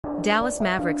Dallas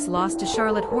Mavericks lost to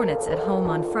Charlotte Hornets at home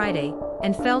on Friday,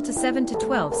 and fell to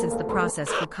 7-12 since the process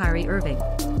for Kyrie Irving.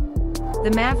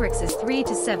 The Mavericks is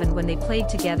 3-7 when they played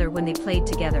together.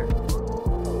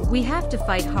 We have to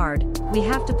fight hard, we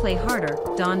have to play harder,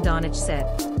 Doncic said.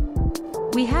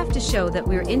 We have to show that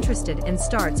we're interested and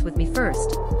starts with me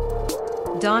first.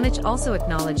 Doncic also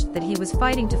acknowledged that he was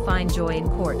fighting to find joy in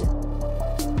court.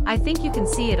 I think you can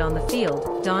see it on the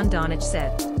field, Doncic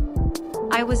said.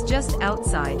 I was just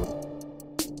outside.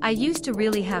 I used to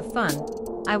really have fun.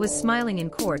 I was smiling in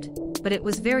court, but it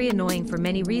was very annoying for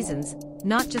many reasons,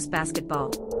 not just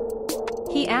basketball.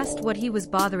 He asked what he was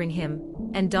bothering him,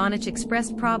 and Doncic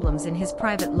expressed problems in his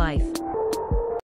private life.